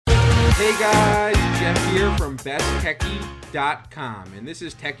Hey guys, Jeff here from BestTechie.com, and this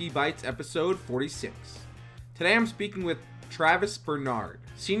is Techie Bites episode 46. Today I'm speaking with Travis Bernard,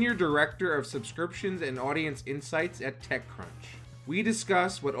 Senior Director of Subscriptions and Audience Insights at TechCrunch. We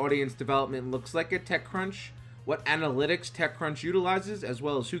discuss what audience development looks like at TechCrunch, what analytics TechCrunch utilizes, as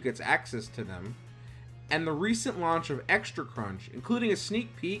well as who gets access to them, and the recent launch of ExtraCrunch, including a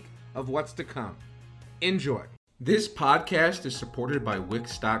sneak peek of what's to come. Enjoy. This podcast is supported by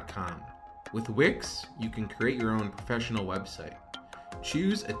Wix.com. With Wix, you can create your own professional website.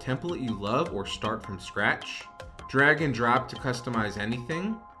 Choose a template you love or start from scratch, drag and drop to customize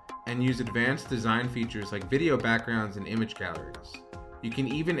anything, and use advanced design features like video backgrounds and image galleries. You can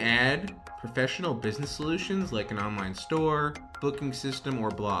even add professional business solutions like an online store, booking system, or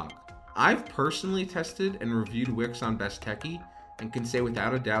blog. I've personally tested and reviewed Wix on Best Techie and can say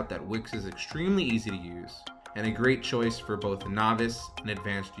without a doubt that Wix is extremely easy to use and a great choice for both novice and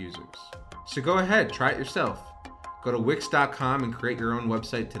advanced users. So go ahead, try it yourself. Go to Wix.com and create your own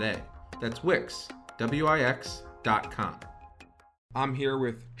website today. That's Wix, W-I-X.com. I'm here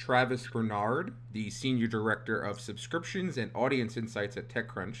with Travis Bernard, the Senior Director of Subscriptions and Audience Insights at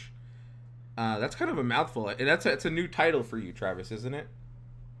TechCrunch. That's kind of a mouthful. And it's a new title for you, Travis, isn't it?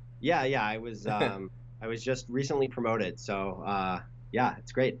 Yeah. I was just recently promoted, so yeah,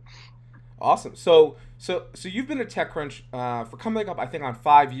 it's great. Awesome. So you've been at TechCrunch for coming up, I think, on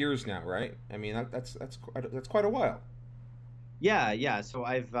 5 years now, right? I mean, that's quite a while. Yeah. So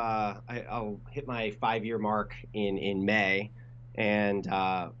I'll hit my 5-year mark in May, and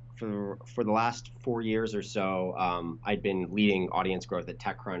for the last 4 years or so, I'd been leading audience growth at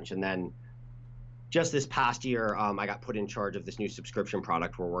TechCrunch, and then just this past year, I got put in charge of this new subscription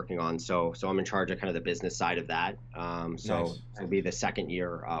product we're working on. So I'm in charge of kind of the business side of that. So Nice. it'll be the second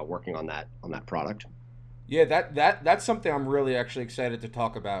year working on that product. Yeah, that's something I'm really actually excited to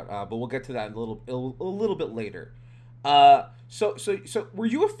talk about. But we'll get to that a little bit later. So were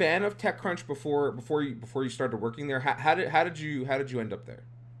you a fan of TechCrunch before you started working there? How did you end up there?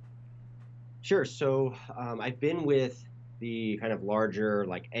 Sure. So I've been with the kind of larger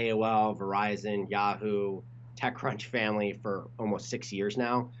like AOL, Verizon, Yahoo, TechCrunch family for almost 6 years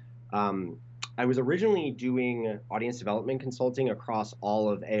now. I was originally doing audience development consulting across all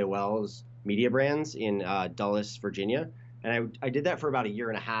of AOL's media brands in Dulles, Virginia. And I did that for about a year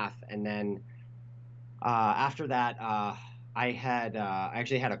and a half. And then after that, I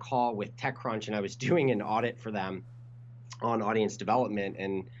actually had a call with TechCrunch, and I was doing an audit for them on audience development.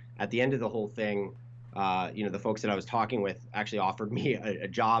 And at the end of the whole thing, the folks that I was talking with actually offered me a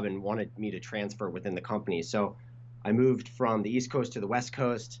job and wanted me to transfer within the company. So I moved from the East Coast to the West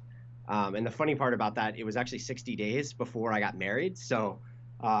Coast. And the funny part about that, it was actually 60 days before I got married. So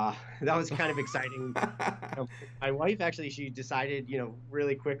that was kind of exciting. My wife actually, she decided,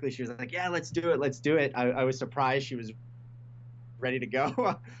 really quickly, she was like, yeah, let's do it. I was surprised she was ready to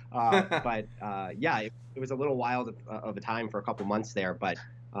go. But yeah, it was a little wild of a time for a couple months there. But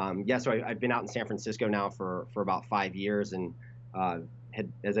so I've been out in San Francisco now for about 5 years, and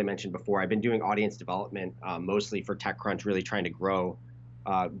as I mentioned before, I've been doing audience development mostly for TechCrunch, really trying to grow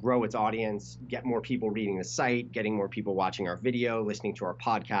its audience, get more people reading the site, getting more people watching our video, listening to our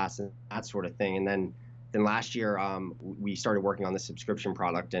podcasts, and that sort of thing. And then last year, we started working on the subscription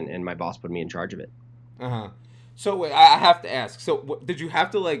product, and my boss put me in charge of it. So wait, I have to ask. So did you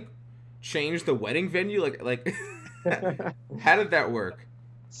have to change the wedding venue? Like how did that work?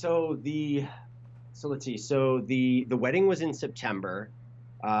 So let's see. So the wedding was in September.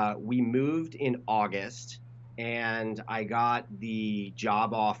 We moved in August, and I got the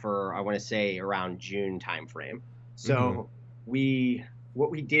job offer, I want to say around June timeframe. So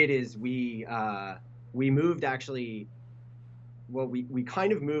what we did is we moved actually. Well, we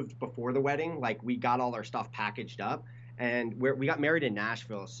kind of moved before the wedding. Like, we got all our stuff packaged up, and we got married in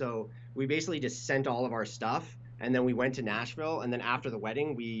Nashville. So we basically just sent all of our stuff. And then we went to Nashville, and then after the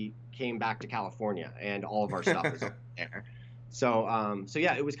wedding, we came back to California, and all of our stuff was there. So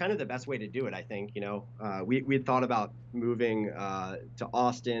yeah, it was kind of the best way to do it, I think. We had thought about moving to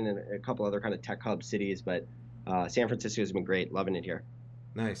Austin and a couple other kind of tech hub cities, but San Francisco has been great, loving it here.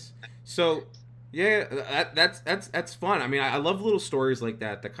 Nice. So yeah, that's fun. I mean, I love little stories like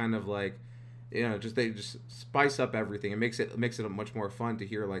that kind of they just spice up everything. It makes it much more fun to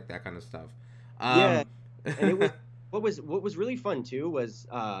hear like that kind of stuff. Yeah. And it was what was really fun too was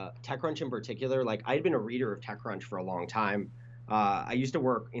TechCrunch in particular. Like, I'd been a reader of TechCrunch for a long time. I used to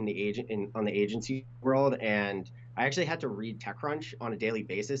work on the agency world, and I actually had to read TechCrunch on a daily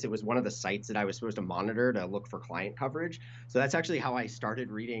basis. It was one of the sites that I was supposed to monitor to look for client coverage. So that's actually how I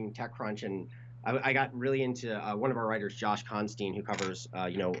started reading TechCrunch, and I got really into one of our writers, Josh Constein, who covers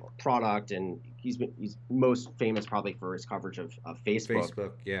product, and he's most famous probably for his coverage of Facebook.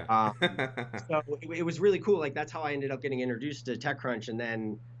 Facebook, yeah. Um, so it was really cool. Like that's how I ended up getting introduced to TechCrunch, and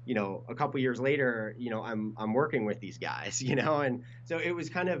then a couple years later, I'm working with these guys, and so it was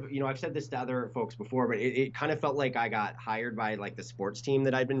kind of I've said this to other folks before, but it kind of felt like I got hired by like the sports team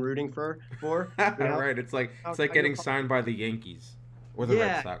that I'd been rooting for. Right. It's like getting signed by the Yankees or the Red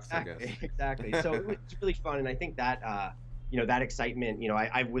Yeah, Sox, I guess. exactly. So it was really fun, and I think that that excitement.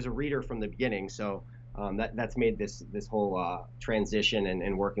 I was a reader from the beginning, so that's made this whole transition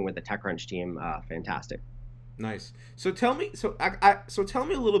and working with the TechCrunch team fantastic. Nice. So tell me, so tell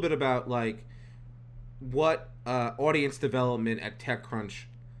me a little bit about like what audience development at TechCrunch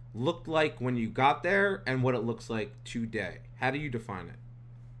looked like when you got there, and what it looks like today. How do you define it?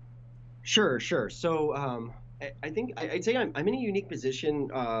 Sure, sure. So I think I'd say I'm in a unique position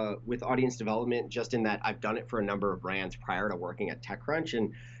with audience development, just in that I've done it for a number of brands prior to working at TechCrunch,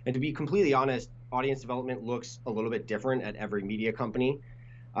 and to be completely honest, audience development looks a little bit different at every media company.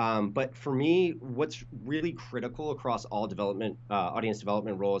 But for me, what's really critical across all audience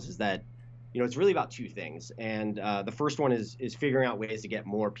development roles is that it's really about two things, and the first one is figuring out ways to get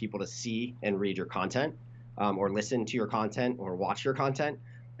more people to see and read your content, or listen to your content, or watch your content.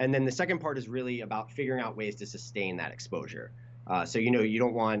 And then the second part is really about figuring out ways to sustain that exposure. So you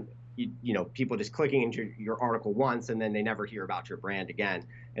don't want people just clicking into your article once and then they never hear about your brand again.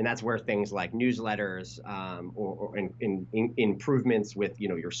 And that's where things like newsletters, or in improvements with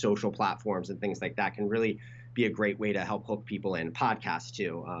your social platforms and things like that can really be a great way to help hook people in. Podcasts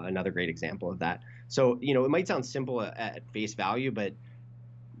too, another great example of that. So it might sound simple at face value, but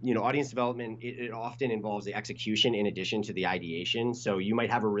audience development, it often involves the execution in addition to the ideation. So you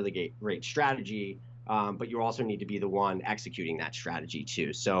might have a really great strategy, but you also need to be the one executing that strategy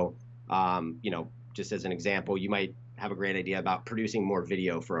too. So, just as an example, you might have a great idea about producing more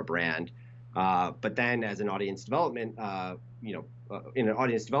video for a brand, but then as an audience development, in an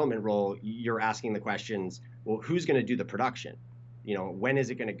audience development role, you're asking the questions, well, who's going to do the production? When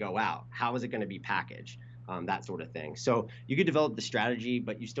is it going to go out? How is it going to be packaged? That sort of thing. So you could develop the strategy,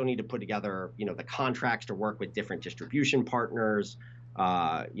 but you still need to put together, the contracts to work with different distribution partners,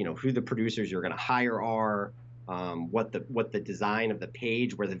 who the producers you're going to hire are, what the design of the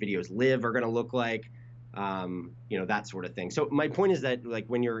page where the videos live are going to look like, that sort of thing. So my point is that like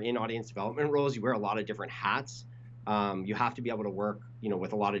when you're in audience development roles, you wear a lot of different hats. You have to be able to work,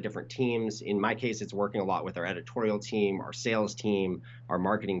 with a lot of different teams. In my case, it's working a lot with our editorial team, our sales team, our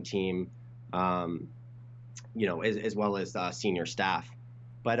marketing team. As well as senior staff.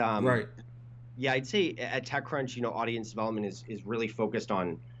 But Right. yeah, I'd say at TechCrunch, audience development is really focused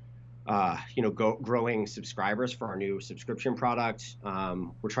on, growing subscribers for our new subscription product.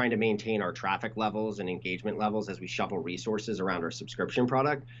 We're trying to maintain our traffic levels and engagement levels as we shuffle resources around our subscription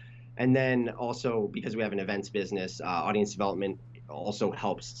product. And then also because we have an events business, audience development also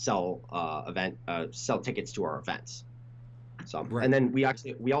helps sell tickets to our events. So, Right. and then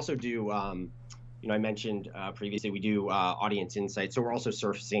we also do. I mentioned previously we do audience insights, so we're also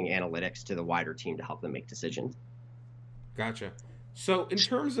surfacing analytics to the wider team to help them make decisions. Gotcha. So in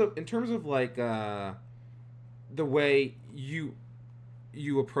terms of like the way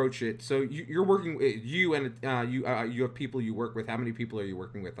you approach it, so you're working you and you have people you work with. How many people are you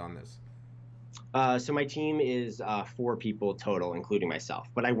working with on this? So my team is 4 people total, including myself,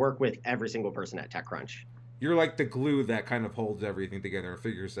 but I work with every single person at TechCrunch. You're like the glue that kind of holds everything together and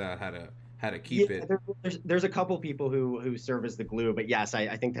figures out how to Yeah, keep it. there's a couple people who serve as the glue, but yes,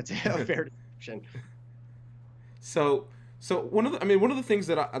 I think that's a fair description. So one of the things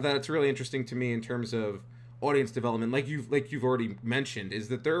that's really interesting to me in terms of audience development, like you've already mentioned, is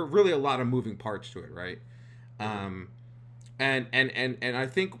that there are really a lot of moving parts to it, right? Mhm. Um, and I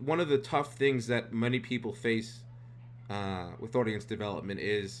think one of the tough things that many people face with audience development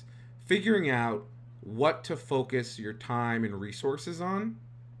is figuring out what to focus your time and resources on,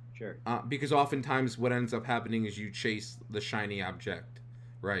 Sure. because oftentimes what ends up happening is you chase the shiny object,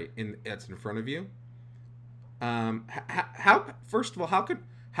 right? That's in front of you. How first of all,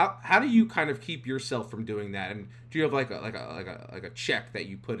 how do you kind of keep yourself from doing that? And do you have like a check that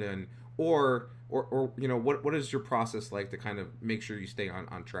you put in, or what is your process like to kind of make sure you stay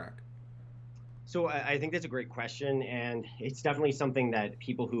on track? So I think that's a great question, and it's definitely something that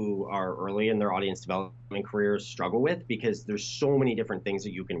people who are early in their audience development careers struggle with because there's so many different things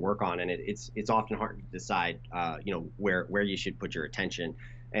that you can work on, and it's often hard to decide, where you should put your attention,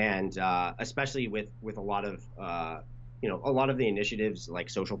 and especially with a lot of a lot of the initiatives like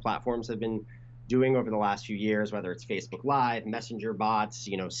social platforms have been doing over the last few years, whether it's Facebook Live, Messenger bots,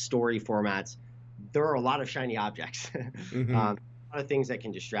 story formats. there are a lot of shiny objects, Mm-hmm. a lot of things that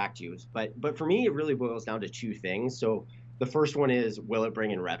can distract you. But for me, it really boils down to two things. So the first one is, will it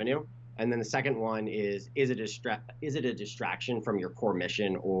bring in revenue? And then the second one is it a distraction from your core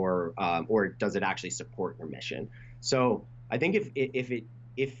mission, or does it actually support your mission? So I think if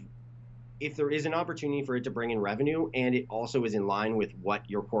if there is an opportunity for it to bring in revenue and it also is in line with what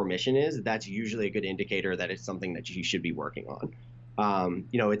your core mission is, that's usually a good indicator that it's something that you should be working on.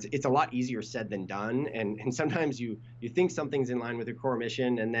 It's a lot easier said than done, and sometimes you think something's in line with your core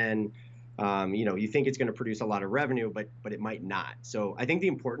mission, and then you think it's going to produce a lot of revenue, but it might not. So I think the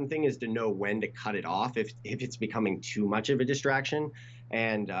important thing is to know when to cut it off if it's becoming too much of a distraction,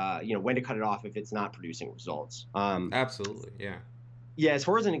 and when to cut it off if it's not producing results. Absolutely, yeah. Yeah, as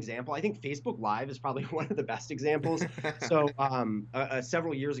far as an example, I think Facebook Live is probably one of the best examples. So,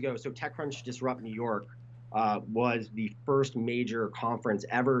 several years ago, so TechCrunch Disrupt New York was the first major conference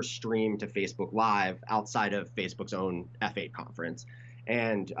ever streamed to Facebook Live outside of Facebook's own F8 conference.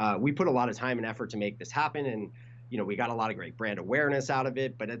 And we put a lot of time and effort to make this happen. And, we got a lot of great brand awareness out of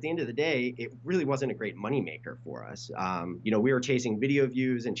it. But at the end of the day, it really wasn't a great moneymaker for us. We were chasing video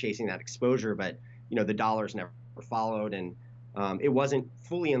views and chasing that exposure, but, the dollars never followed. And it wasn't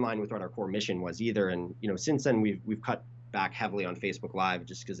fully in line with what our core mission was either. And since then we've cut back heavily on Facebook Live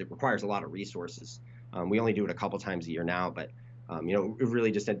just because it requires a lot of resources. We only do it a couple times a year now, but it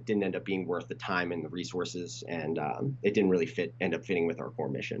really just didn't end up being worth the time and the resources, and it didn't really end up fitting with our core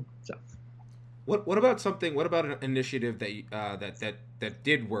mission. So, what about something? What about an initiative that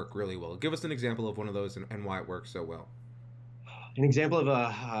did work really well? Give us an example of one of those and why it worked so well. An example of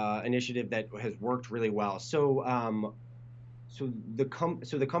a initiative that has worked really well. So the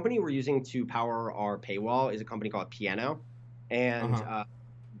company we're using to power our paywall is a company called Piano, and Uh-huh.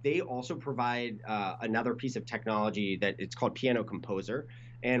 they also provide another piece of technology that it's called Piano Composer.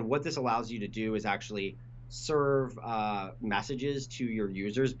 And what this allows you to do is actually serve messages to your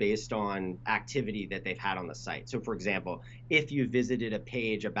users based on activity that they've had on the site. So, for example, if you visited a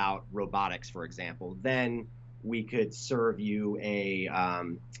page about robotics, for example, then we could serve you a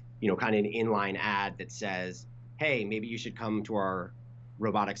kind of an inline ad that says, hey, maybe you should come to our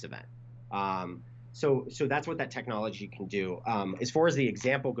robotics event. So that's what that technology can do. As far as the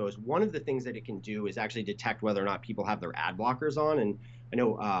example goes, one of the things that it can do is actually detect whether or not people have their ad blockers on. And I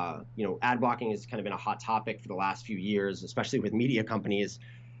know, ad blocking has kind of been a hot topic for the last few years, especially with media companies.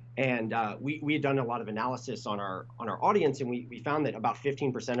 And we had done a lot of analysis on our audience, and we found that about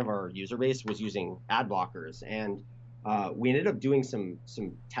 15% of our user base was using ad blockers. And we ended up doing some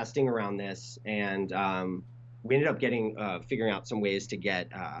testing around this, and we ended up figuring out some ways to get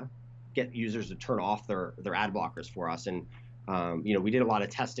users to turn off their ad blockers for us. And we did a lot of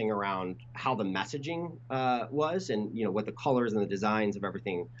testing around how the messaging was, and what the colors and the designs of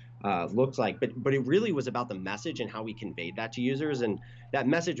everything looked like. But it really was about the message and how we conveyed that to users. And that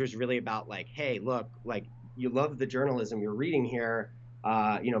message was really about, like, hey, look, like, you love the journalism you're reading here.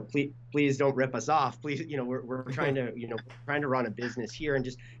 Please don't rip us off. Please, we're trying to, trying to run a business here, and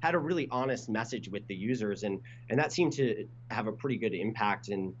just had a really honest message with the users. And that seemed to have a pretty good impact.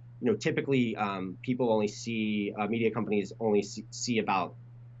 And, typically people only see, media companies only see about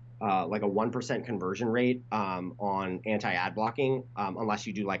like a 1% conversion rate on anti-ad blocking, unless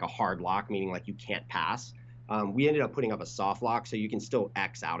you do like a hard lock, meaning like you can't pass. We ended up putting up a soft lock, so you can still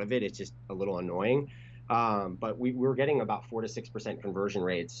X out of it. It's just a little annoying. But we were getting about 4 to 6% conversion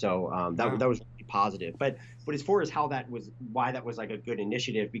rates, so that Wow. was really positive. But as far as why that was like a good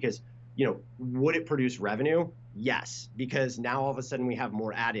initiative, because would it produce revenue? Yes, because now all of a sudden we have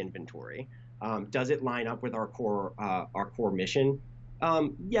more ad inventory. Does it line up with our core mission?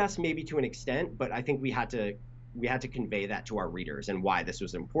 Yes, maybe to an extent, but I think we had to convey that to our readers and why this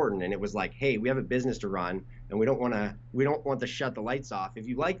was important. And it was like, hey, we have a business to run, and we don't want to shut the lights off. If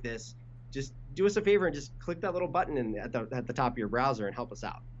you like this, just do us a favor and just click that little button at the top of your browser and help us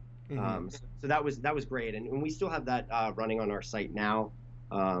out. Mm-hmm. So that was great, and we still have that running on our site now.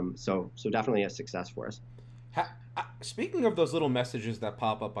 So definitely a success for us. Speaking of those little messages that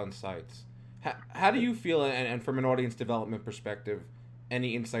pop up on sites, how do you feel, and from an audience development perspective,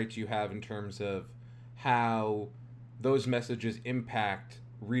 any insights you have in terms of how those messages impact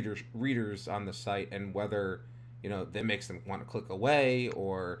readers on the site, and whether that makes them want to click away,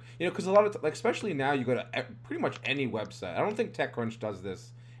 or because a lot of like, especially now, you go to pretty much any website. I don't think TechCrunch does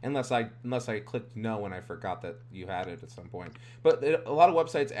this unless I clicked no and I forgot that you had it at some point. But a lot of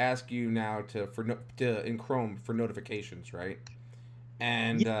websites ask you now to in Chrome for notifications, right?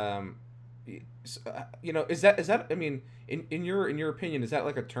 And is that I mean, in your opinion, is that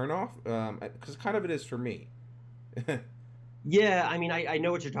like a turnoff? Because kind of it is for me. Yeah, I mean, I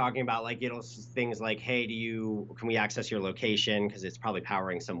know what you're talking about. Like, things like, hey, can we access your location? Because it's probably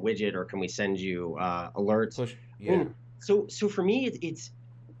powering some widget, or can we send you alerts? Push, I yeah. mean, so for me, it's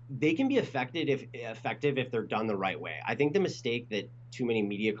they can be effective if they're done the right way. I think the mistake that too many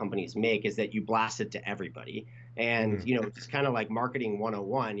media companies make is that you blast it to everybody. And, Hmm. just kind of like marketing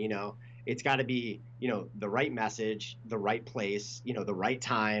 101, it's got to be, the right message, the right place, the right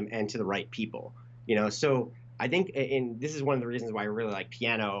time, and to the right people. So I think, and this is one of the reasons why I really like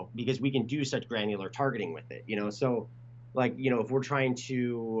Piano, because we can do such granular targeting with it. So like, if we're trying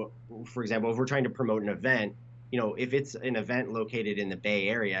to, for example, if we're trying to promote an event, if it's an event located in the Bay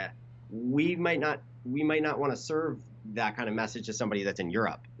Area, we might not want to serve that kind of message to somebody that's in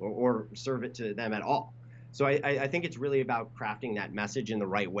Europe, or serve it to them at all. So I think it's really about crafting that message in the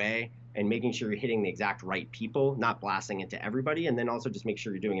right way and making sure you're hitting the exact right people, not blasting it to everybody, and then also just make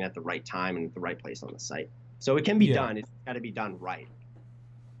sure you're doing it at the right time and at the right place on the site. So it can be Yeah. done. It's got to be done right,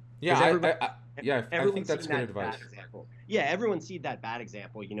 Yeah, because yeah, I think everyone's that's seen good that bad advice. example. Yeah, everyone's seen that bad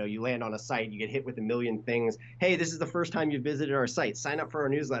example. You land on a site, you get hit with a million things. Hey, this is the first time you visited our site. Sign up for our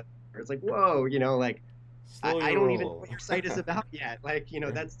newsletter. It's like, whoa, like I, Slow I your don't even know roll. what your site is about yet. Like,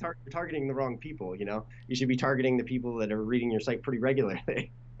 that's targeting the wrong people. You should be targeting the people that are reading your site pretty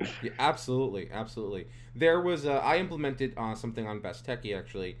regularly. Yeah, absolutely, absolutely. There was I implemented something on Best Techie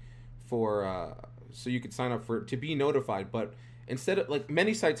actually for so you could sign up for to be notified, but instead of like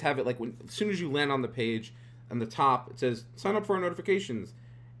many sites have it like when as soon as you land on the page on the top it says sign up for our notifications,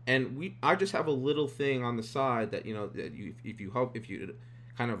 and I just have a little thing on the side that that if you hope if you it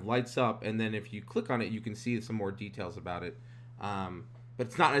kind of lights up, and then if you click on it you can see some more details about it. But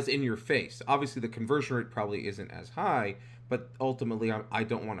it's not as in your face. Obviously, the conversion rate probably isn't as high, but ultimately, I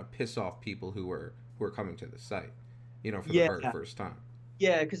don't want to piss off people who are coming to the site, for the Yeah, very first time.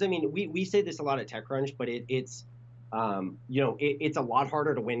 yeah, because I mean, we say this a lot at TechCrunch, but it's a lot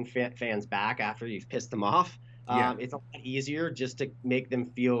harder to win fans back after you've pissed them off. Yeah, It's a lot easier just to make them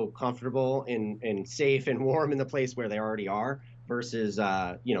feel comfortable and safe and warm in the place where they already are, versus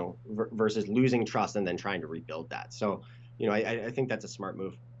versus losing trust and then trying to rebuild that. So, I think that's a smart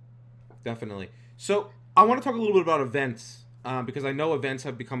move. definitely. So I want to talk a little bit about events because I know events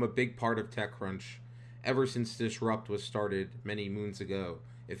have become a big part of TechCrunch ever since Disrupt was started many moons ago.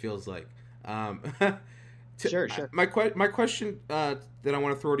 It feels like. Um, Sure, sure. my question that I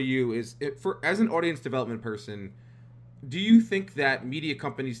want to throw to you is for as an audience development person, do you think that media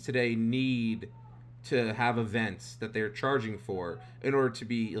companies today need to have events that they're charging for in order to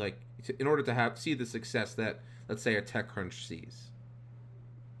be like in order to have see the success that let's say a TechCrunch sees?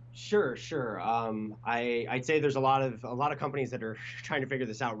 Sure, sure. I'd say there's a lot of companies that are trying to figure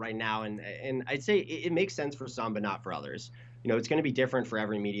this out right now, and I'd say it makes sense for some, but not for others. It's going to be different for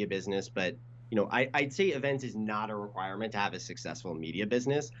every media business, but I'd say events is not a requirement to have a successful media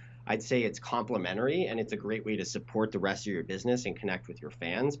business. I'd say it's complementary, and it's a great way to support the rest of your business and connect with your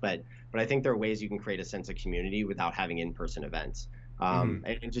fans. But I think there are ways you can create a sense of community without having in-person events. Mm-hmm.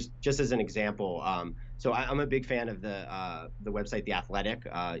 And just as an example, so I'm a big fan of the website The Athletic,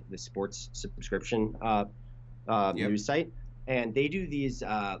 the sports subscription Yep. news site, and they do these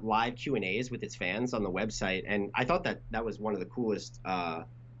live Q&As with its fans on the website, and I thought that was one of the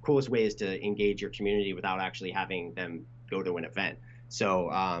coolest ways to engage your community without actually having them go to an event. So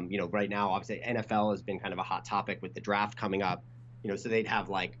right now, obviously, NFL has been kind of a hot topic with the draft coming up. So they'd have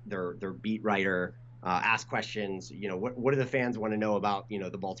like their beat writer ask questions. What do the fans want to know about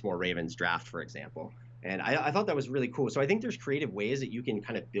the Baltimore Ravens draft, for example. And I thought that was really cool. So I think there's creative ways that you can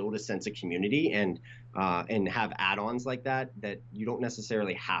kind of build a sense of community and have add-ons like that you don't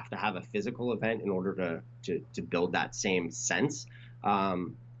necessarily have to have a physical event in order to build that same sense.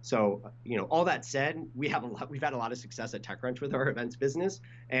 So all that said, we've had a lot of success at TechCrunch with our events business,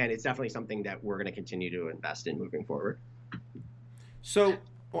 and it's definitely something that we're going to continue to invest in moving forward. So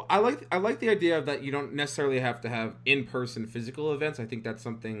well, I like the idea of that you don't necessarily have to have in person physical events. I think that's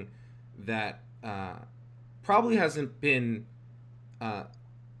something that probably hasn't been uh,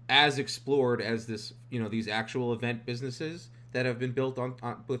 as explored as this these actual event businesses that have been built on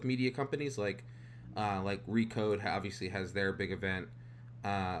with media companies like Recode obviously has their big event.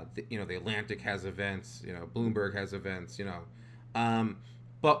 The Atlantic has events. Bloomberg has events. Um,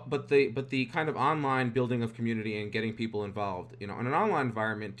 but the kind of online building of community and getting people involved, in an online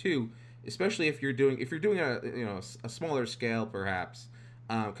environment too, especially if you're doing a smaller scale perhaps,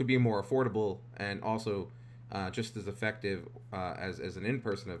 could be more affordable and also just as effective as an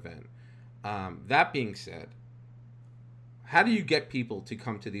in-person event. That being said, how do you get people to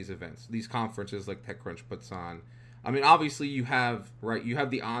come to these events, these conferences like TechCrunch puts on? I mean, obviously you have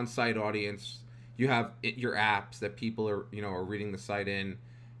the on-site audience, you have your apps that people are are reading the site in,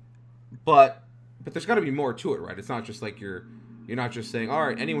 but there's got to be more to it, right? It's not just like you're not just saying, all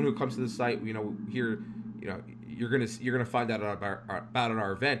right, anyone who comes to the site, here, you're gonna find out about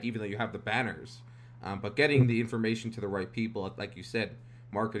our event, even though you have the banners, but getting the information to the right people, like you said,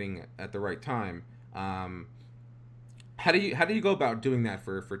 marketing at the right time. How do you go about doing that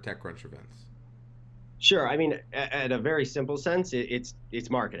for TechCrunch events? Sure. I mean, at a very simple sense, it's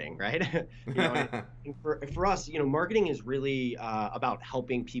marketing, right? For us, marketing is really about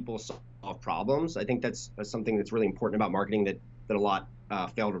helping people solve problems. I think that's something that's really important about marketing that a lot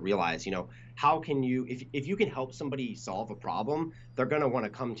fail to realize. How can you, if you can help somebody solve a problem, they're going to want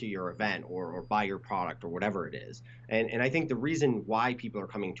to come to your event or buy your product or whatever it is. And I think the reason why people are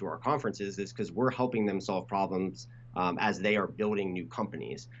coming to our conferences is because we're helping them solve problems as they are building new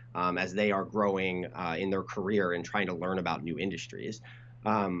companies, as they are growing in their career and trying to learn about new industries.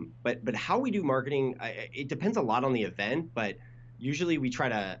 But how we do marketing, it depends a lot on the event, but usually we try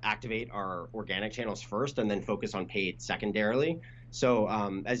to activate our organic channels first and then focus on paid secondarily. So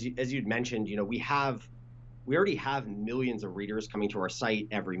as you'd mentioned, we already have millions of readers coming to our site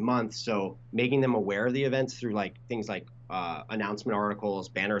every month. So making them aware of the events through things like announcement articles,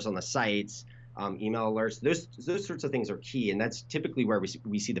 banners on the sites, email alerts, those sorts of things are key, and that's typically where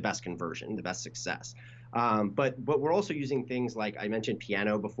we see the best conversion, the best success. But we're also using things like I mentioned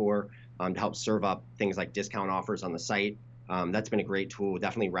Piano before to help serve up things like discount offers on the site. That's been a great tool.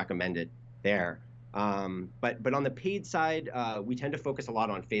 Definitely recommend it there. But on the paid side, we tend to focus a lot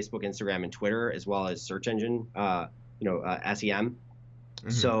on Facebook, Instagram, and Twitter, as well as search engine, SEM. Mm-hmm.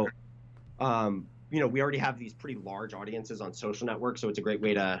 So, we already have these pretty large audiences on social networks, so it's a great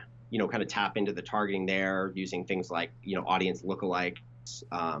way to kind of tap into the targeting there using things like, audience lookalikes,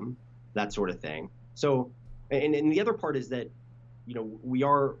 that sort of thing. So, and the other part is that,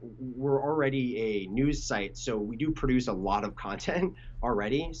 we're already a news site, so we do produce a lot of content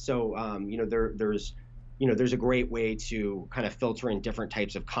already. So, there's a great way to kind of filter in different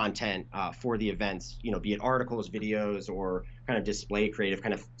types of content for the events, be it articles, videos, or kind of display creative,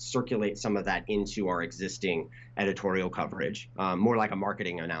 kind of circulate some of that into our existing editorial coverage, more like a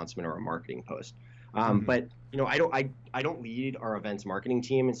marketing announcement or a marketing post. But I don't lead our events marketing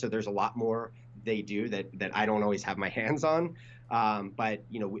team, and so there's a lot more they do that I don't always have my hands on. But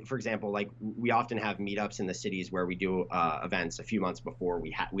for example, like we often have meetups in the cities where we do events a few months before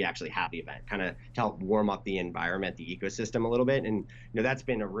we actually have the event, kind of to help warm up the environment, the ecosystem a little bit, and that's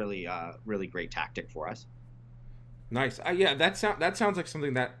been a really really great tactic for us. Nice. Yeah, that sounds like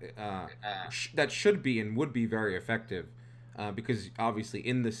something that that should be and would be very effective, because obviously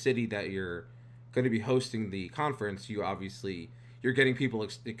in the city that you're going to be hosting the conference, you're getting people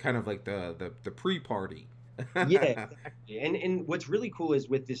kind of like the pre-party. Yeah, exactly. And what's really cool is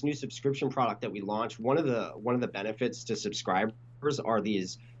with this new subscription product that we launched, one of the benefits to subscribers are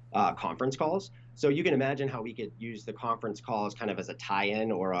these conference calls. So you can imagine how we could use the conference calls kind of as a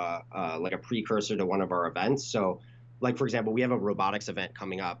tie-in or like a precursor to one of our events. So, like for example, we have a robotics event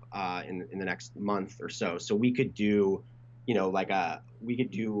coming up in the next month or so. So we could do a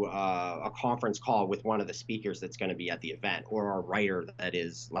conference call with one of the speakers that's going to be at the event, or a writer that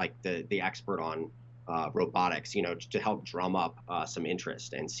is like the expert on robotics, to help drum up some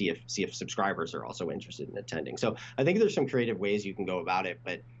interest and see if subscribers are also interested in attending. So I think there's some creative ways you can go about it,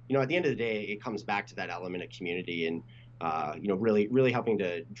 but at the end of the day, it comes back to that element of community and really helping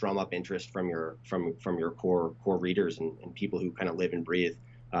to drum up interest from your core readers and people who kind of live and breathe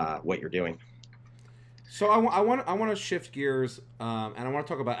what you're doing. So I want to shift gears, and I want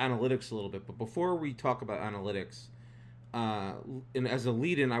to talk about analytics a little bit. But before we talk about analytics, and as a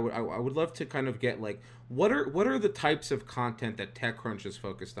lead-in, I would love to kind of get like what are the types of content that TechCrunch is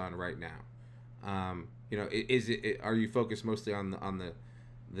focused on right now? Are you focused mostly on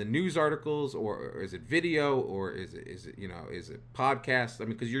the news articles, or is it video, or is it podcast? I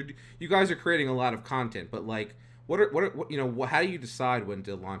mean, because you guys are creating a lot of content, but like how do you decide when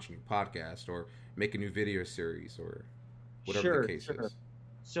to launch a new podcast or make a new video series or whatever the case is?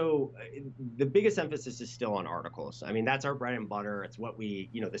 So the biggest emphasis is still on articles. I mean, that's our bread and butter. It's what we,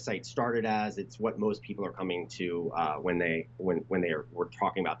 the site started as. It's what most people are coming to when we're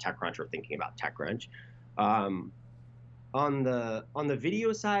talking about TechCrunch or thinking about TechCrunch. On the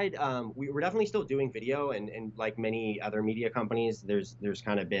video side, we're definitely still doing video, and like many other media companies, there's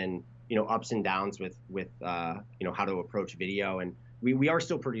kind of been ups and downs with how to approach video, and we are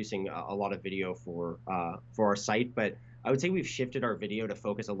still producing a lot of video for our site, but I would say we've shifted our video to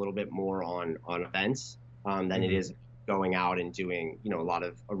focus a little bit more on events than it is going out and doing a lot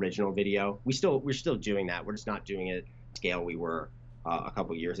of original video. We're still doing that. We're just not doing it at the scale we were a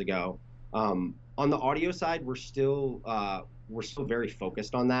couple years ago. On the audio side, we're still very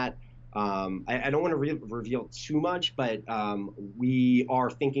focused on that. I don't want to reveal too much, but we are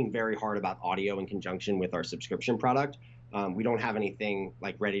thinking very hard about audio in conjunction with our subscription product. We don't have anything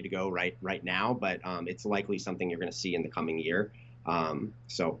like ready to go right now, but it's likely something you're going to see in the coming year.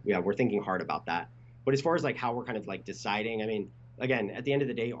 So yeah, we're thinking hard about that. But as far as like how we're kind of like deciding, I mean, again, at the end of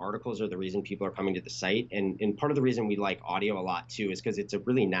the day, articles are the reason people are coming to the site, and part of the reason we like audio a lot too is because it's a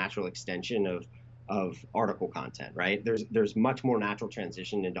really natural extension of article content, right? There's much more natural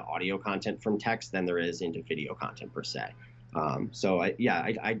transition into audio content from text than there is into video content per se.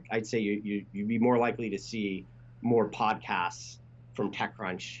 I'd say you'd be more likely to see more podcasts from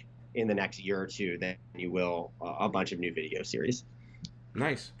TechCrunch in the next year or two than you will a bunch of new video series.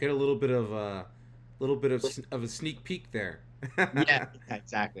 Nice. Get a little bit of a sneak peek there. Yeah,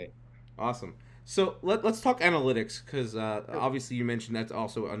 exactly. Awesome. So let's talk analytics because obviously you mentioned that's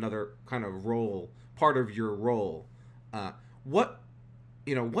also another kind of part of your role. What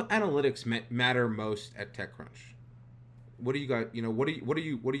what analytics matter most at TechCrunch? What do you got? What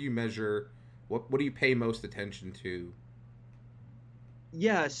do you measure? What do you pay most attention to?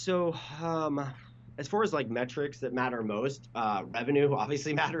 Yeah, so as far as like metrics that matter most, revenue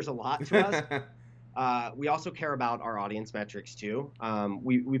obviously matters a lot to us. We also care about our audience metrics too.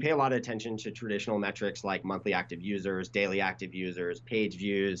 We pay a lot of attention to traditional metrics like monthly active users, daily active users, page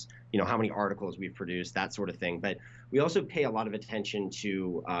views, how many articles we've produced, that sort of thing. But we also pay a lot of attention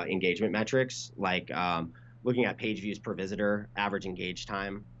to engagement metrics like looking at page views per visitor, average engage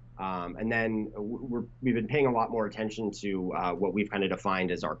time. And then we've been paying a lot more attention to what we've kind of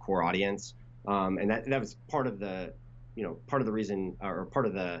defined as our core audience. And that was part of the, part of the reason or part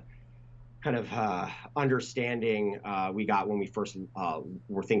of the kind of understanding we got when we first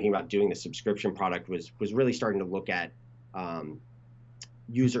were thinking about doing the subscription product was really starting to look at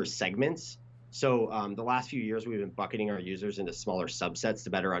user segments. So the last few years we've been bucketing our users into smaller subsets to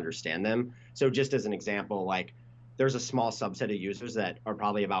better understand them. So just as an example, like there's a small subset of users that are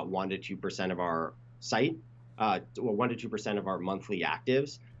probably about 1 to 2% of our site, 1 to 2% of our monthly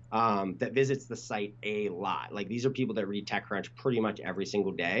actives that visits the site a lot. Like these are people that read TechCrunch pretty much every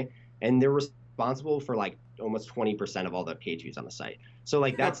single day, and they're responsible for like almost 20% of all the page views on the site. So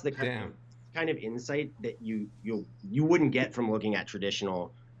like that's the kind of insight that you wouldn't get from looking at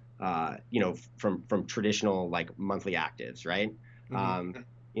traditional, from traditional like monthly actives, right? Mm-hmm.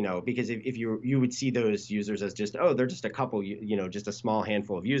 Because if you would see those users as just, oh, they're just a couple, just a small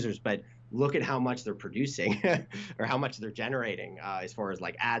handful of users, but look at how much they're producing or how much they're generating as far as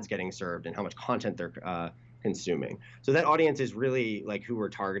like ads getting served and how much content they're consuming. So that audience is really like who we're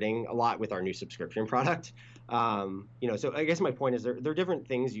targeting a lot with our new subscription product. So I guess my point is there are different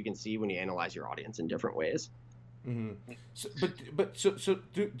things you can see when you analyze your audience in different ways. Mm-hmm. So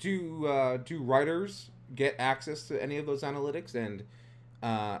do writers get access to any of those analytics, and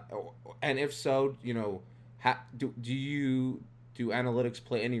if so, do analytics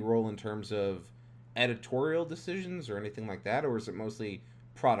play any role in terms of editorial decisions or anything like that, or is it mostly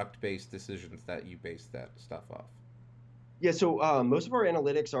product-based decisions that you base that stuff off? Yeah, so most of our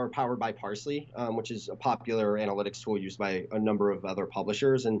analytics are powered by Parse.ly, which is a popular analytics tool used by a number of other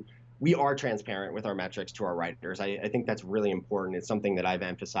publishers. And we are transparent with our metrics to our writers. I think that's really important. It's something that I've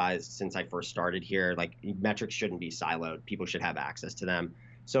emphasized since I first started here. Like metrics shouldn't be siloed. People should have access to them.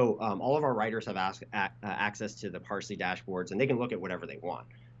 So all of our writers have access to the Parse.ly dashboards, and they can look at whatever they want.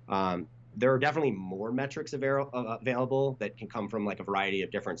 There are definitely more metrics available that can come from like a variety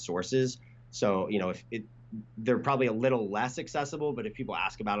of different sources. So, they're probably a little less accessible, but if people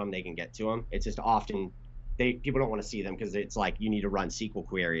ask about them, they can get to them. It's just often people don't want to see them because it's like you need to run SQL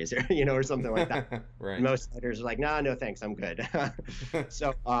queries, or something like that. Right. Most editors are like, nah, no thanks, I'm good.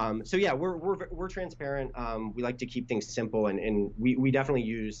 So yeah, we're transparent. We like to keep things simple, and we definitely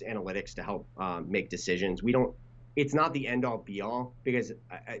use analytics to help make decisions. It's not the end all be all, because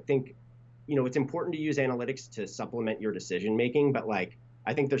I think it's important to use analytics to supplement your decision making, but like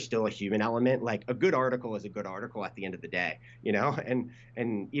I think there's still a human element. Like a good article is a good article at the end of the day, and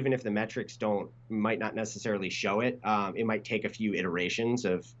even if the metrics might not necessarily show it, it might take a few iterations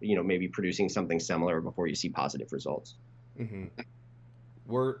of, maybe producing something similar before you see positive results. Mm-hmm.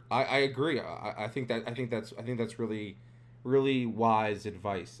 I agree. I think that's really, really wise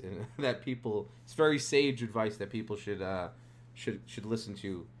advice, and that it's very sage advice that people should listen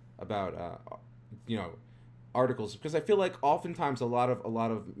to about, articles, because I feel like oftentimes a lot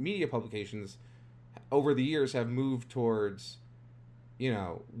of media publications over the years have moved towards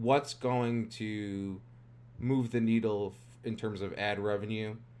what's going to move the needle in terms of ad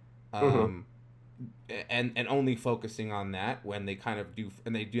revenue, Mm-hmm. and only focusing on that when they kind of do,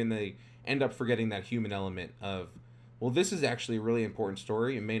 and they end up forgetting that human element of, well, this is actually a really important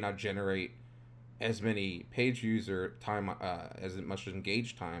story. It may not generate as many page views or time as much as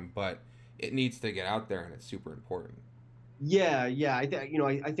engaged time, but it needs to get out there and it's super important. Yeah, yeah. I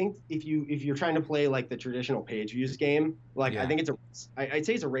think if you're trying to play like the traditional page views game, like I Yeah. think I'd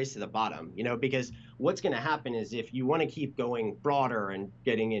say it's a race to the bottom, because what's going to happen is if you want to keep going broader and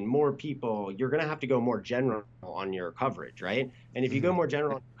getting in more people, you're going to have to go more general on your coverage, right? And if you go Hmm. more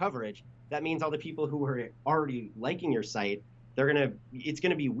general on coverage, that means all the people who are already liking your site, it's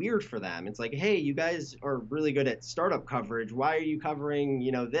gonna be weird for them. It's like, hey, you guys are really good at startup coverage. Why are you covering,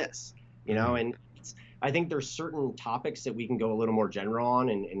 this? Hmm. And I think there's certain topics that we can go a little more general on,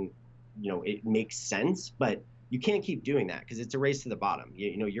 and it makes sense, but you can't keep doing that because it's a race to the bottom.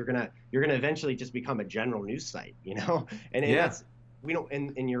 You're gonna eventually just become a general news site, and Yeah. that's we don't and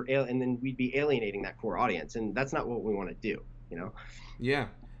then we'd be alienating that core audience, and that's not what we want to do. Yeah.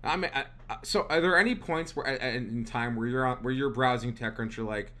 I mean, so are there any points where in time where you're browsing TechCrunch, you're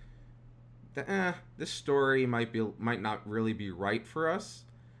like, this story might not really be right for us?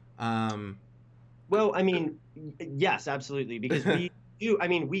 Um, Well, I mean, yes, absolutely, because we do. I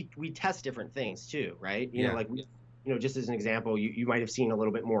mean, we test different things too, right? yeah. Just as an example, you might have seen a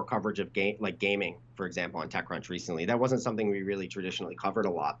little bit more coverage of gaming, for example, on TechCrunch recently. That wasn't something we really traditionally covered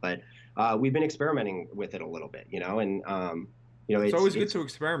a lot, but we've been experimenting with it a little bit, and It's always good it's to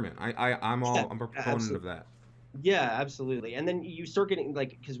experiment. yeah, I'm a proponent of absolutely. that. Yeah, absolutely. And then you start getting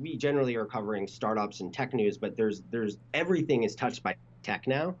like because we generally are covering startups and tech news, but there's everything is touched by tech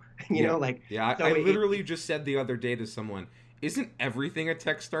now, Yeah. like Yeah, I so literally just said the other day to someone, isn't everything a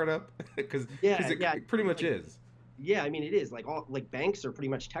tech startup? Because yeah, yeah. it pretty much Like is. yeah, I mean it is like all like banks are pretty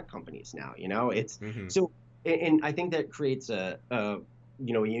much tech companies now, It's Hmm. so and I think that creates a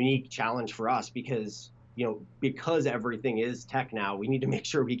unique challenge for us because because everything is tech now, we need to make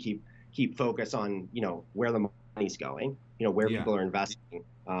sure we keep focus on, where the money's going, where Yeah. people are investing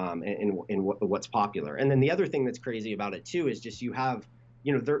and what's popular. And then the other thing that's crazy about it too is just you have,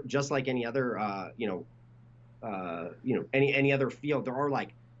 they're just like any other any other field, there are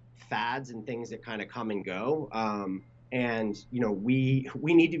like fads and things that kind of come and go. And we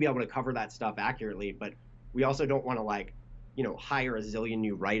need to be able to cover that stuff accurately, but we also don't want to like hire a zillion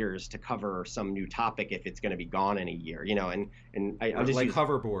new writers to cover some new topic if it's going to be gone in a year. I'll just Like use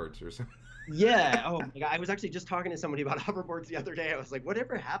hoverboards or something. yeah. Oh my God. I was actually just talking to somebody about hoverboards the other day. I was like,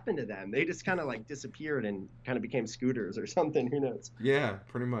 whatever happened to them? They just kind of like disappeared and kind of became scooters or something. Who knows? Yeah,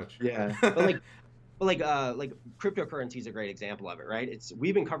 pretty much. Yeah. But like cryptocurrency is a great example of it, right?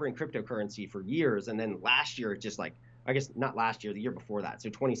 We've been covering cryptocurrency for years, and then last year, it just like I guess not last year, the year before that, so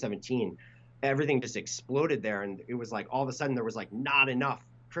 2017, everything just exploded there, and it was like all of a sudden there was like not enough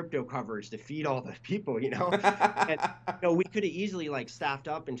crypto coverage to feed all the people. And we could have easily like staffed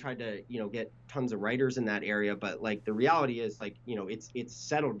up and tried to get tons of writers in that area, but like the reality is like it's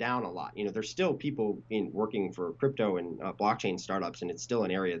settled down a lot. There's still people in working for crypto and blockchain startups, and it's still an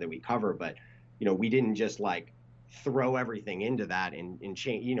area that we cover, but we didn't just like throw everything into that and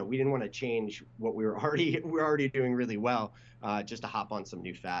change. We didn't want to change what we're already doing really well, just to hop on some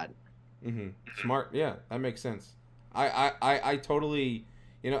new fad. Hmm. Smart. Yeah, that makes sense. I totally,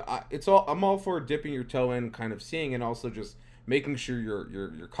 it's all, I'm all for dipping your toe in, kind of seeing, and also just making sure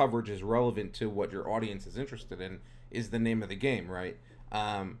your coverage is relevant to what your audience is interested in is the name of the game, right?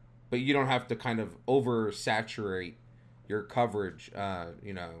 But you don't have to kind of oversaturate your coverage,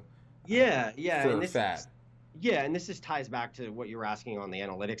 Yeah, yeah, for fad. and this just ties back to what you were asking on the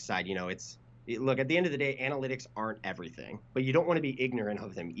analytics side. Look, at the end of the day, analytics aren't everything, but you don't want to be ignorant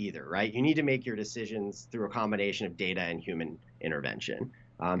of them either, right? You need to make your decisions through a combination of data and human intervention.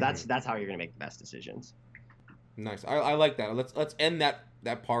 Hmm. That's how you're going to make the best decisions. Nice. I like that. Let's end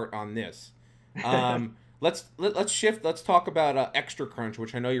that part on this. Let's shift. Let's talk about Extra Crunch,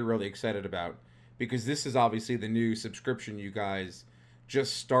 which I know you're really excited about because this is obviously the new subscription you guys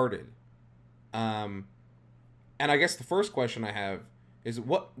just started. Um, and I guess the first question I have is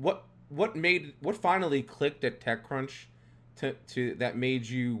what finally clicked at TechCrunch to that made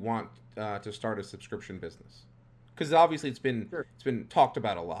you want to start a subscription business? Because obviously Sure. it's been talked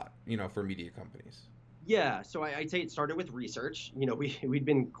about a lot, for media companies. Yeah, so I'd say it started with research. We'd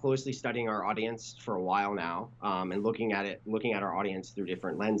been closely studying our audience for a while now, and looking at our audience through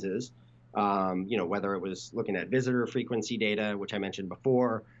different lenses. Whether it was looking at visitor frequency data, which I mentioned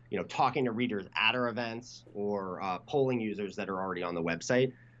before, talking to readers at our events, or polling users that are already on the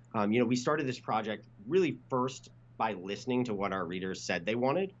website. We started this project really first by listening to what our readers said they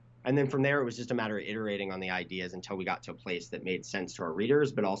wanted. And then from there, it was just a matter of iterating on the ideas until we got to a place that made sense to our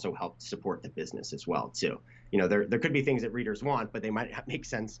readers, but also helped support the business as well, too. There could be things that readers want, but they might not make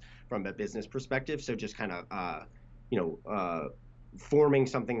sense from a business perspective. So just kind of, you know, forming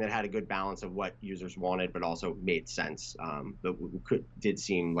something that had a good balance of what users wanted, but also made sense. But did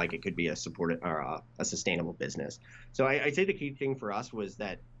seem like it could be a supported or a sustainable business. So I'd say the key thing for us was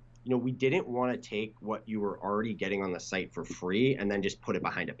that, we didn't want to take what you were already getting on the site for free and then just put it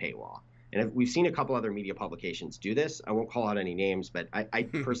behind a paywall. And we've seen a couple other media publications do this. I won't call out any names, but I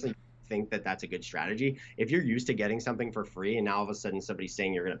personally think that that's a good strategy. If you're used to getting something for free and now all of a sudden somebody's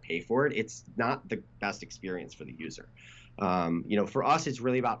saying you're going to pay for it, it's not the best experience for the user. For us, it's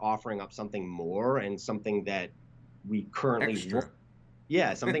really about offering up something more and something that we currently Extra.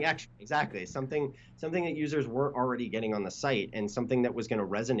 Yeah, something extra, exactly. Something that users weren't already getting on the site, and something that was going to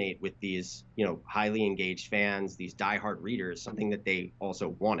resonate with these, highly engaged fans, these diehard readers, something that they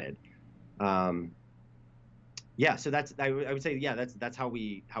also wanted. Yeah, so I would say, yeah, that's how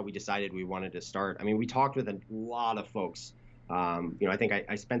we decided we wanted to start. I mean, we talked with a lot of folks. I think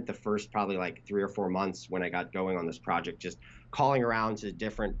I spent the first probably like 3 or 4 months when I got going on this project, just calling around to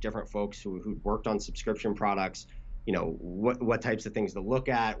different folks who'd worked on subscription products, what types of things to look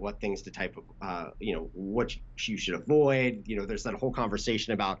at, what things to type of, what you should avoid. There's that whole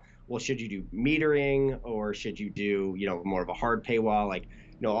conversation about, well, should you do metering or should you do, more of a hard paywall? Like,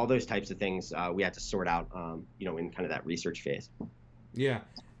 all those types of things we had to sort out, in kind of that research phase. Yeah.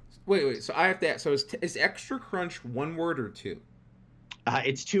 Wait. So I have to ask. So is Extra Crunch one word or two?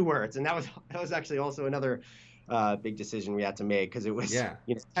 It's 2 words, and that was actually also another big decision we had to make, because it was,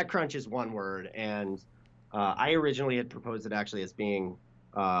 TechCrunch is one word, and I originally had proposed it actually as being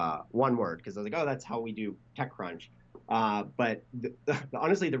one word, because I was like, oh, that's how we do TechCrunch. But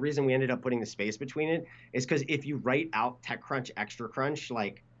honestly, the reason we ended up putting the space between it is because if you write out TechCrunch, Extra Crunch,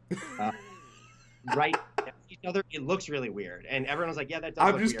 like right next to each other, it looks really weird, and everyone was like, yeah, that does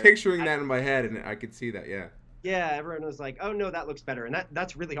I'm look just weird. picturing that in my head, and I could see that. Yeah. Yeah, everyone was like, oh no, that looks better, and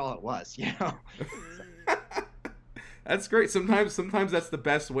that's really all it was. That's great. Sometimes that's the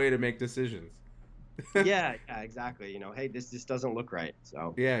best way to make decisions. Yeah, exactly. Hey, this doesn't look right.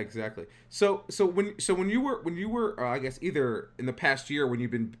 So Yeah, exactly. So when you were I guess either in the past year when you've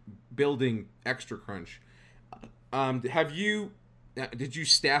been building Extra Crunch, did you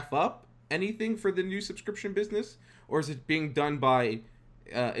staff up anything for the new subscription business, or is it being done by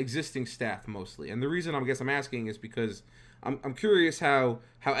existing staff mostly? And the reason I'm asking is because I'm curious how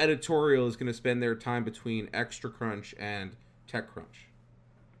editorial is going to spend their time between Extra Crunch and TechCrunch.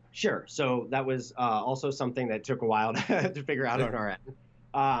 Sure. So that was also something that took a while to figure out on our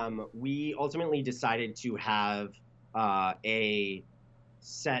end. We ultimately decided to have a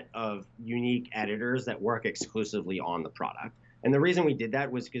set of unique editors that work exclusively on the product. And the reason we did that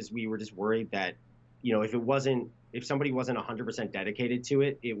was because we were just worried that, if somebody wasn't 100% dedicated to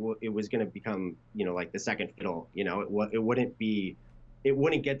it, it was going to become, like the second fiddle. It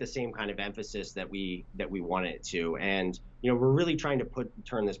wouldn't get the same kind of emphasis that we wanted it to. And we're really trying to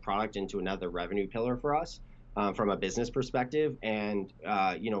turn this product into another revenue pillar for us, from a business perspective. And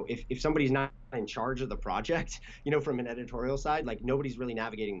if somebody's not in charge of the project, from an editorial side, like nobody's really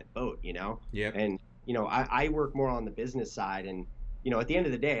navigating the boat. Yep. And I work more on the business side, and at the end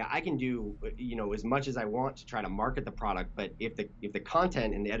of the day, I can do as much as I want to try to market the product, but if the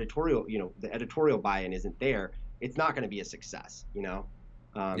content and the editorial buy-in isn't there, it's not going to be a success. So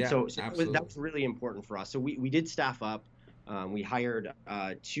that was really important for us. So we did staff up. We hired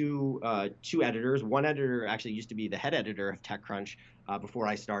two editors. One editor actually used to be the head editor of TechCrunch before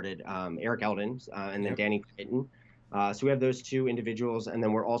I started, Eric Eldon, and then Danny Creighton. So we have those two individuals, and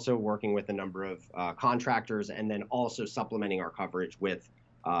then we're also working with a number of contractors, and then also supplementing our coverage with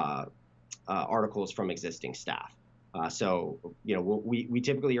articles from existing staff. So we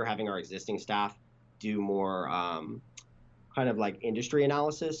typically are having our existing staff do more kind of like industry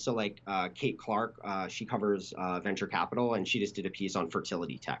analysis. So like Kate Clark, she covers venture capital, and she just did a piece on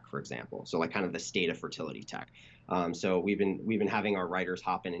fertility tech, for example. So like kind of the state of fertility tech. So we've been having our writers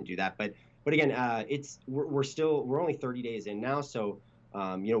hop in and do that. But again, we're only 30 days in now, so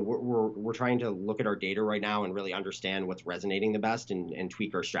we're trying to look at our data right now and really understand what's resonating the best, and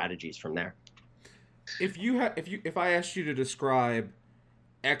tweak our strategies from there. If I asked you to describe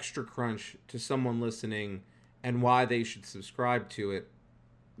Extra Crunch to someone listening and why they should subscribe to it,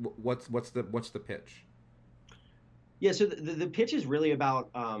 what's the pitch? Yeah, so the pitch is really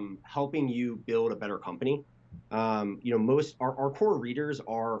about helping you build a better company. Most our core readers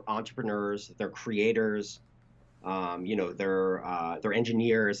are entrepreneurs, they're creators, they're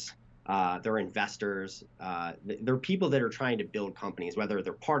engineers, they're investors. They're people that are trying to build companies, whether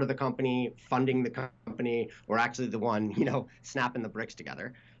they're part of the company, funding the company, or actually the one, snapping the bricks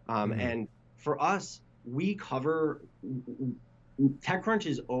together. Hmm. And for us, we cover TechCrunch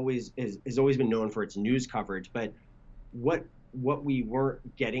has always been known for its news coverage, but what we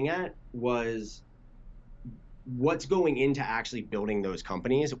weren't getting at was what's going into actually building those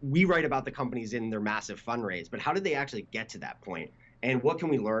companies. We write about the companies in their massive fundraise, but how did they actually get to that point? And what can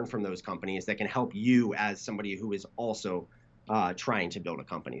we learn from those companies that can help you as somebody who is also trying to build a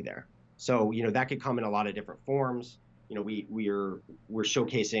company there? So, that could come in a lot of different forms. We're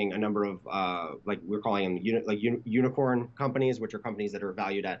showcasing a number of like we're calling them unicorn companies, which are companies that are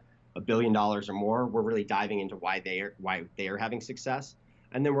valued at $1 billion or more. We're really diving into why they are having success,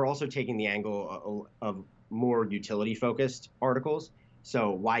 and then we're also taking the angle of more utility focused articles.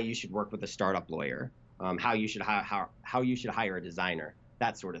 So why you should work with a startup lawyer, how you should hire a designer,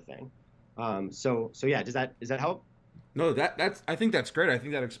 that sort of thing. So yeah, does that help? No, that's I think that's great. I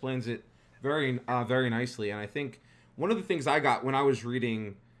think that explains it very nicely. And I think one of the things I got when I was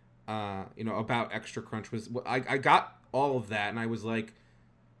reading, about Extra Crunch was I got all of that, and I was like,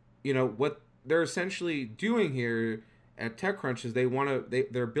 what they're essentially doing here at TechCrunch is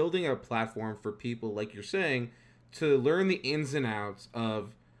they're building a platform for people like you're saying to learn the ins and outs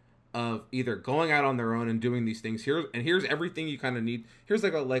of either going out on their own and doing these things. Here's everything you kind of need. Here's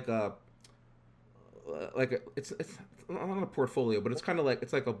it's not a portfolio, but it's kind of like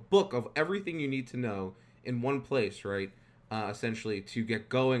it's like a book of everything you need to know in one place, right? Essentially, to get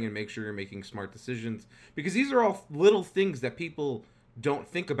going and make sure you're making smart decisions, because these are all little things that people don't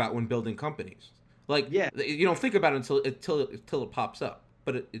think about when building companies. Like Yeah, you don't think about it until it pops up,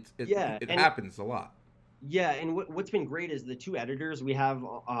 but yeah, it and happens a lot. yeah, and what's been great is the two editors we have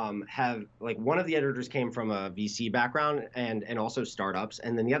like one of the editors came from a VC background and also startups,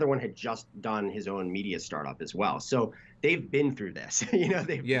 and then the other one had just done his own media startup as well. So they've been through this. Yeah,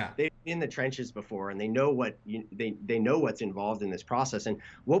 They've been in the trenches before, and they know they know what's involved in this process. And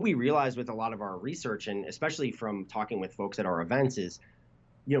what we realized with a lot of our research, and especially from talking with folks at our events, is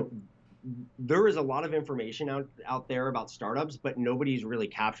you know there is a lot of information out there about startups, but nobody's really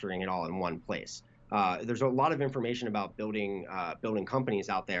capturing it all in one place. There's a lot of information about building companies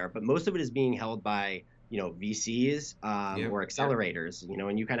out there, but most of it is being held by VCs yep. or accelerators.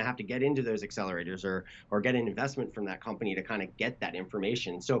 And you kind of have to get into those accelerators or get an investment from that company to kind of get that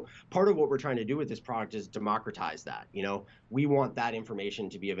information. So part of what we're trying to do with this product is democratize that. We want that information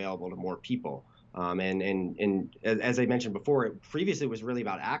to be available to more people. And as I mentioned before, previously it was really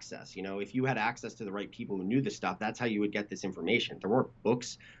about access. If you had access to the right people who knew this stuff, that's how you would get this information. There weren't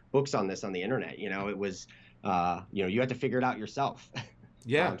books on this on the internet. It was, you had to figure it out yourself.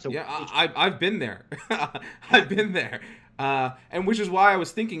 Yeah, So yeah, really I've been there. I've been there, and which is why I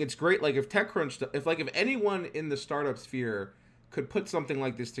was thinking it's great. Like if TechCrunch, if anyone in the startup sphere could put something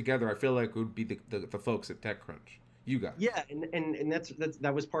like this together, I feel like it would be the folks at TechCrunch. You guys. Yeah, and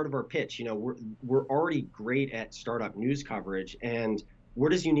that was part of our pitch. We're already great at startup news coverage, and we're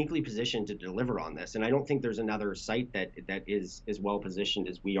just uniquely positioned to deliver on this. And I don't think there's another site that is as well positioned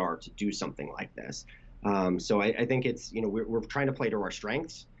as we are to do something like this. So I think it's we're trying to play to our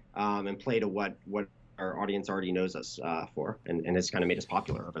strengths and play to what our audience already knows us for, and it's kind of made us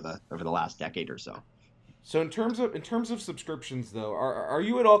popular over the last decade or so. So in terms of subscriptions though, are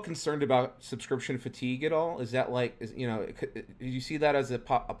you at all concerned about subscription fatigue at all? Is that do you see that as a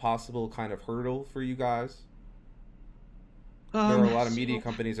possible kind of hurdle for you guys? There are a lot of media So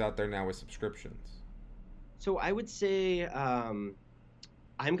companies out there now with subscriptions. so I would say I'm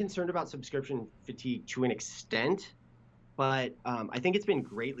concerned about subscription fatigue to an extent, but I think it's been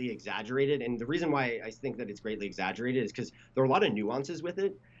greatly exaggerated. And the reason why I think that it's greatly exaggerated is because there are a lot of nuances with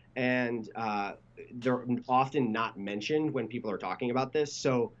it, and they're often not mentioned when people are talking about this.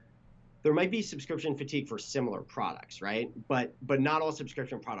 So there might be subscription fatigue for similar products, right? But not all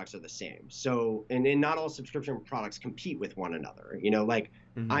subscription products are the same. So and not all subscription products compete with one another. Like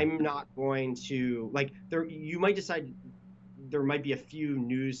Hmm. I'm not going to like there. You might decide there might be a few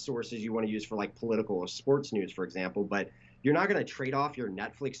news sources you want to use for like political or sports news, for example, but you're not going to trade off your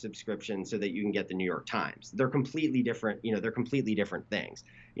Netflix subscription so that you can get the New York Times. They're completely different. They're completely different things.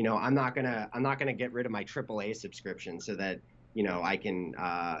 I'm not gonna get rid of my AAA subscription so that I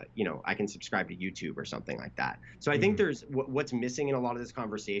can subscribe to YouTube or something like that. So I think Hmm. there's what's missing in a lot of this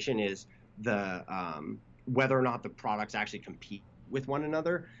conversation is the whether or not the products actually compete with one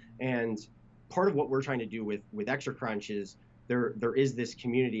another. And part of what we're trying to do with Extra Crunch is there is this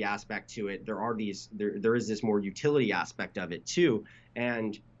community aspect to it. There is this more utility aspect of it too.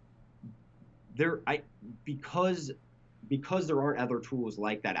 And there I because because there aren't other tools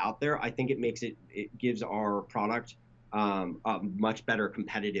like that out there, I think it gives our product a much better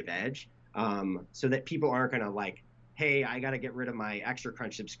competitive edge, so that people aren't going to like, hey, I got to get rid of my Extra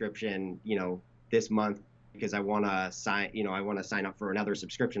Crunch subscription, this month because I want to sign up for another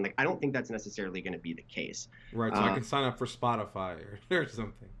subscription. Like, I don't think that's necessarily going to be the case. Right, so I Uh, can sign up for Spotify or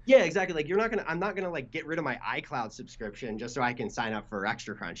something. yeah, exactly. Like, I'm not gonna like get rid of my iCloud subscription just so I can sign up for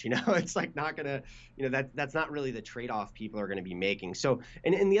Extra Crunch. It's like not gonna, that's not really the trade-off people are gonna be making. So,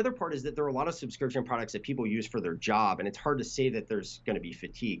 and the other part is that there are a lot of subscription products that people use for their job, and it's hard to say that there's gonna be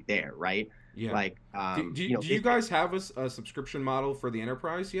fatigue there, right? Yeah. Like, Do you guys have a subscription model for the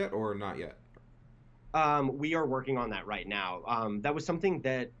enterprise yet, or not yet? we are working on that right now. That was something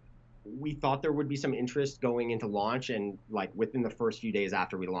that we thought there would be some interest going into launch, and like within the first few days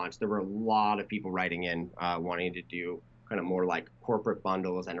after we launched, there were a lot of people writing in wanting to do kind of more like corporate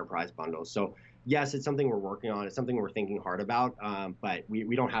bundles, enterprise bundles. So yes, it's something we're working on. It's something we're thinking hard about, but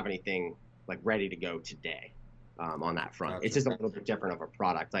we don't have anything like ready to go today. On that front, it's Gotcha. just a little bit different of a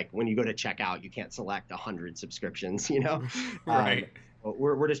product. Like when you go to checkout, you can't select 100 subscriptions. Um, Right. but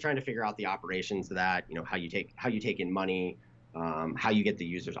we're just trying to figure out the operations of that. How you take in money, how you get the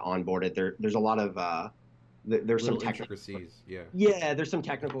users onboarded. There's a lot of there's some Little technical. intricacies. Yeah. Yeah, there's some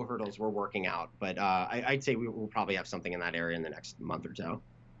technical hurdles we're working out, but I'd say we'll probably have something in that area in the next month or so.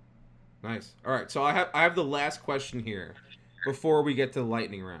 Nice. All right. So I have the last question here before we get to the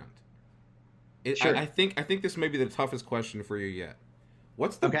lightning round. Sure. I think this may be the toughest question for you yet.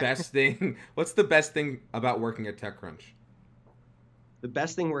 What's the Okay. best thing? What's the best thing about working at TechCrunch? The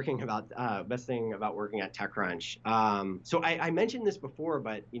best thing about working at TechCrunch. So I mentioned this before,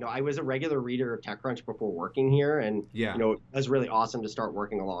 but I was a regular reader of TechCrunch before working here, and Yeah. it was really awesome to start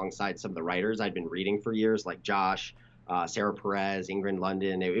working alongside some of the writers I'd been reading for years, like Josh, Sarah Perez, Ingrid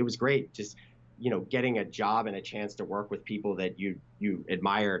London. It was great, just getting a job and a chance to work with people that you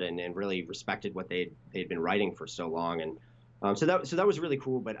admired and really respected what they'd been writing for so long. And so that was really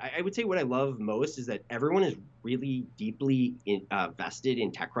cool. But I would say what I love most is that everyone is really deeply vested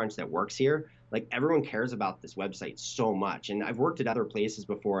in TechCrunch that works here. Like everyone cares about this website so much. And I've worked at other places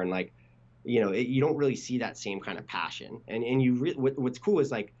before, and like, you don't really see that same kind of passion. And what's cool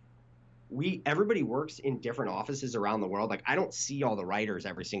is like everybody works in different offices around the world. Like I don't see all the writers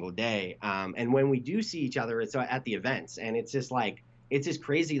every single day. And when we do see each other, it's at the events, and it's just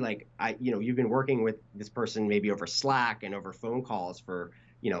crazy. Like you've been working with this person maybe over Slack and over phone calls for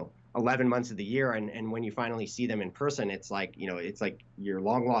 11 months of the year, and when you finally see them in person, it's like your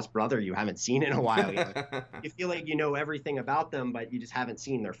long lost brother you haven't seen in a while. You feel like you know everything about them, but you just haven't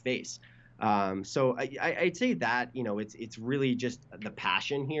seen their face. So I'd say that it's really just the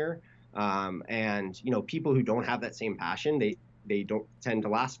passion here, and people who don't have that same passion, they don't tend to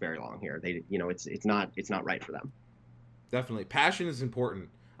last very long here. It's not right for them. Definitely. Passion is important.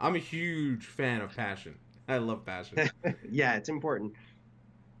 I'm a huge fan of passion. I love passion. Yeah, it's important.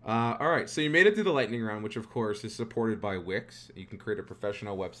 All right, so you made it through the lightning round, which of course is supported by Wix. You can create a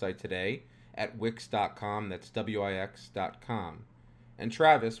professional website today at Wix.com. That's Wix.com. And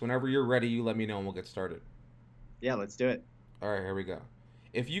Travis, whenever you're ready, you let me know and we'll get started. Yeah, let's do it. All right, here we go.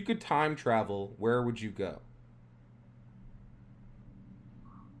 If you could time travel, where would you go?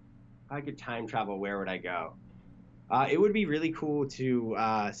 If I could time travel, where would I go? It would be really cool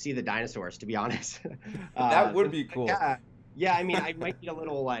to see the dinosaurs, to be honest. That would be cool. Yeah, yeah. I mean, I might need a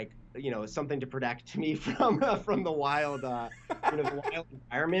little like something to protect me from the wild, the wild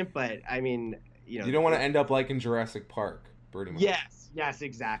environment. But I mean, You don't want to end up like in Jurassic Park, pretty much. yes,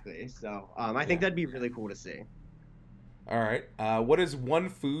 exactly. So I think that'd be really cool to see. All right. What is one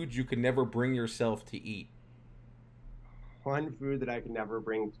food you could never bring yourself to eat? One food that I could never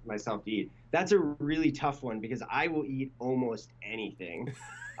bring myself to eat. That's a really tough one because I will eat almost anything.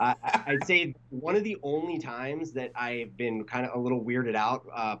 I'd say one of the only times that I've been kind of a little weirded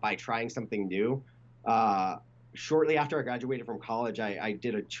out by trying something new. Shortly after I graduated from college, I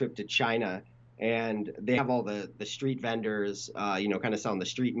did a trip to China, and they have all the street vendors, kind of selling the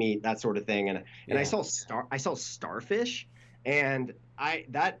street meat, that sort of thing. And I Yeah. saw starfish, and I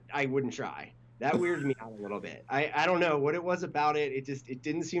wouldn't try. That weirded me out a little bit. I don't know what it was about it. It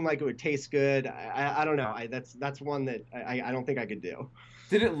didn't seem like it would taste good. I don't know. That's one that I don't think I could do.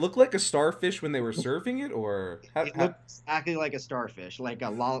 Did it look like a starfish when they were serving it, or It looked exactly like a starfish, like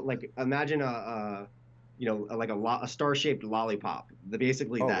imagine a star-shaped lollipop.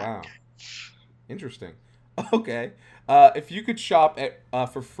 Basically Oh that. wow, interesting. Okay, if you could shop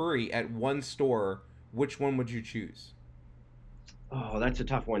for free at one store, which one would you choose? Oh, that's a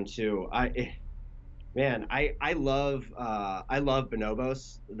tough one too. Man, I love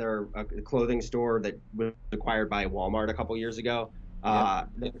Bonobos. They're a clothing store that was acquired by Walmart a couple years ago. Yep.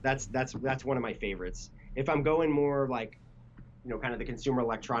 That's one of my favorites. If I'm going more like, kind of the consumer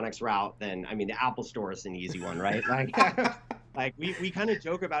electronics route, then I mean the Apple Store is an easy one, right? Like, like we kind of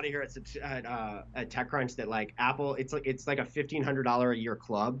joke about it here at TechCrunch that like Apple, it's like a $1,500 a year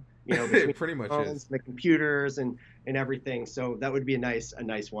club, between It pretty much phones, is. the computers, and everything. So that would be a nice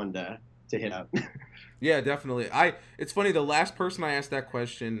one to hit up. Yeah, definitely. It's funny, the last person I asked that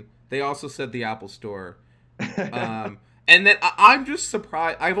question, they also said the Apple Store. And then I'm just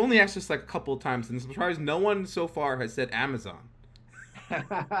surprised. I've only asked this like a couple of times, and I'm surprised no one so far has said Amazon. Oh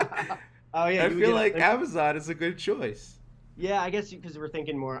yeah, I you would feel get like Amazon is a good choice. yeah, I guess because we're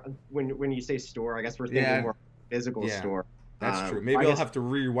thinking more when you say store, I guess we're thinking Yeah, more physical yeah, store. that's true. I Maybe I'll guess have to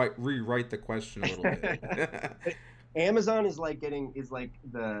rewrite the question a little bit. Amazon is like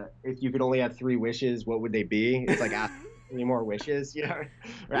the if you could only have three wishes, what would they be? It's like ask for 3 more wishes, or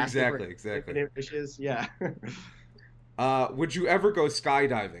asking for Exactly. infinite wishes. Yeah. Would you ever go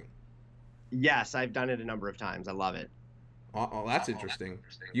skydiving? Yes, I've done it a number of times. I love it. Oh, that's interesting.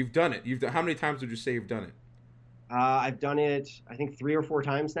 You've done it. You've done. How many times would you say you've done it? I've done it, I think 3 or 4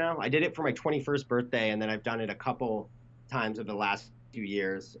 times now. I did it for my 21st birthday, and then I've done it a couple times over the last few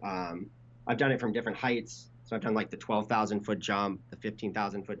years. I've done it from different heights. So I've done like the 12,000 foot jump, the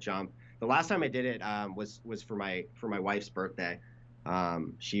 15,000 foot jump. The last time I did it was for my wife's birthday.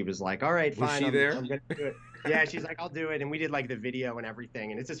 She was like, "All right, Was fine, she there? I'm gonna do it." Yeah, she's like, "I'll do it," and we did like the video and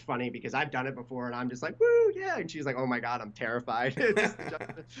everything. And it's just funny because I've done it before, and I'm just like, "Woo, yeah!" And she's like, "Oh my God, I'm terrified." It's just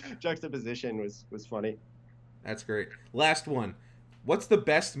the juxtaposition was funny. That's great. Last one. What's the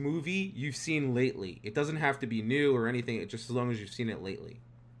best movie you've seen lately? It doesn't have to be new or anything. Just as long as you've seen it lately.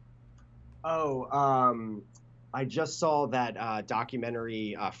 Oh, I just saw that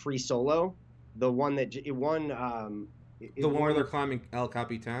documentary, Free Solo, the one that it won. The It one where they're won. climbing El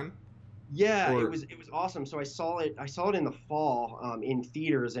Capitan. Yeah, it Or was it was awesome. So I saw it. I saw it in the fall in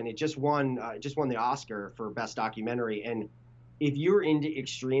theaters, and it just won. Just won the Oscar for best documentary. And if you're into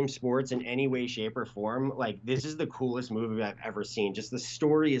extreme sports in any way, shape, or form, like this is the coolest movie I've ever seen. Just the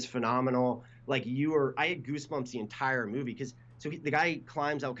story is phenomenal. Like I had goosebumps the entire movie because the guy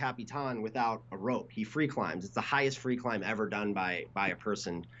climbs El Capitan without a rope. He free climbs. It's the highest free climb ever done by a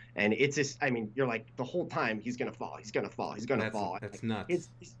person, and it's just. I mean, you're like the whole time he's gonna fall. He's gonna fall. He's gonna fall. that's Like, nuts.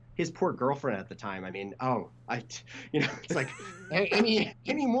 his poor girlfriend at the time. I mean, it's like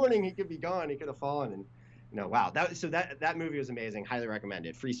any morning he could be gone. He could have fallen, and wow. That movie was amazing. Highly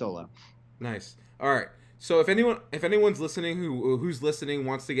recommended. Free Solo. Nice. All right. So if anyone's listening who's listening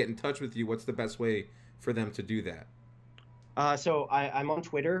wants to get in touch with you, what's the best way for them to do that? So I'm on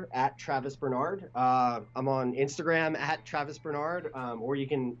Twitter at Travis Bernard. I'm on Instagram at Travis Bernard. Or you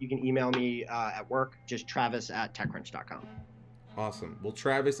can email me at work, just Travis at TechCrunch.com. Awesome. Well,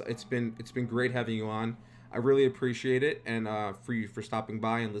 Travis, it's been great having you on. I really appreciate it, and for you for stopping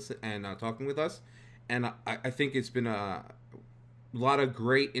by and listen and talking with us. And I think it's been a lot of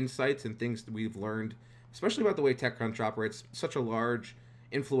great insights and things that we've learned, especially about the way TechCrunch operates. Such a large,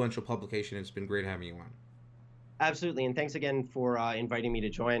 influential publication. It's been great having you on. Absolutely, and thanks again for inviting me to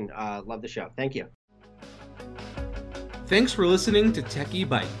join. Love the show. Thank you. Thanks for listening to Techie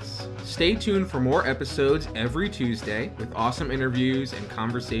Bites. Stay tuned for more episodes every Tuesday with awesome interviews and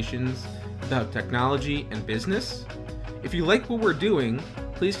conversations about technology and business. If you like what we're doing,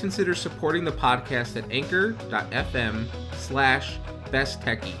 please consider supporting the podcast at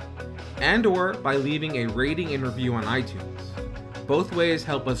anchor.fm/besttechie and or by leaving a rating and review on iTunes. Both ways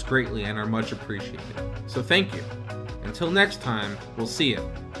help us greatly and are much appreciated. So thank you. Until next time, we'll see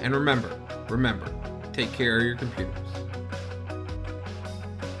you. And remember, take care of your computers.